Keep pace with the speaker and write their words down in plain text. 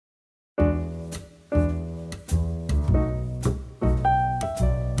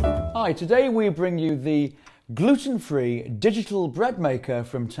Hi, today we bring you the gluten-free digital bread maker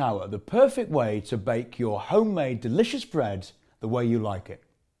from Tower, the perfect way to bake your homemade delicious bread the way you like it.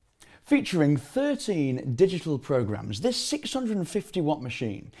 Featuring 13 digital programs, this 650-watt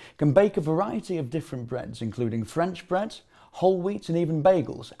machine can bake a variety of different breads, including French bread, whole wheat and even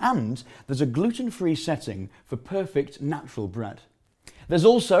bagels, and there's a gluten-free setting for perfect natural bread. There's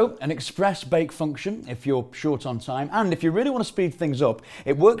also an express bake function if you're short on time, and if you really want to speed things up,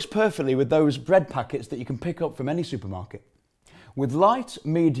 it works perfectly with those bread packets that you can pick up from any supermarket. With light,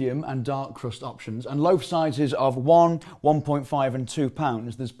 medium and dark crust options and loaf sizes of 1, 1.5 and 2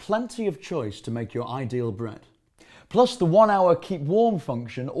 pounds, there's plenty of choice to make your ideal bread. Plus the 1-hour keep warm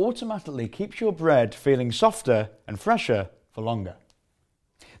function automatically keeps your bread feeling softer and fresher for longer.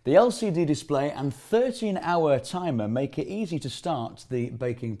 The LCD display and 13-hour timer make it easy to start the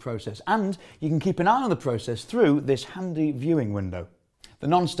baking process, and you can keep an eye on the process through this handy viewing window. The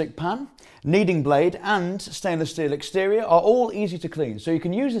non-stick pan, kneading blade and stainless steel exterior are all easy to clean, so you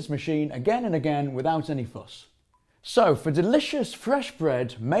can use this machine again and again without any fuss. So for delicious fresh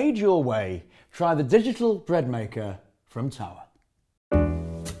bread made your way, try the digital bread maker from Tower.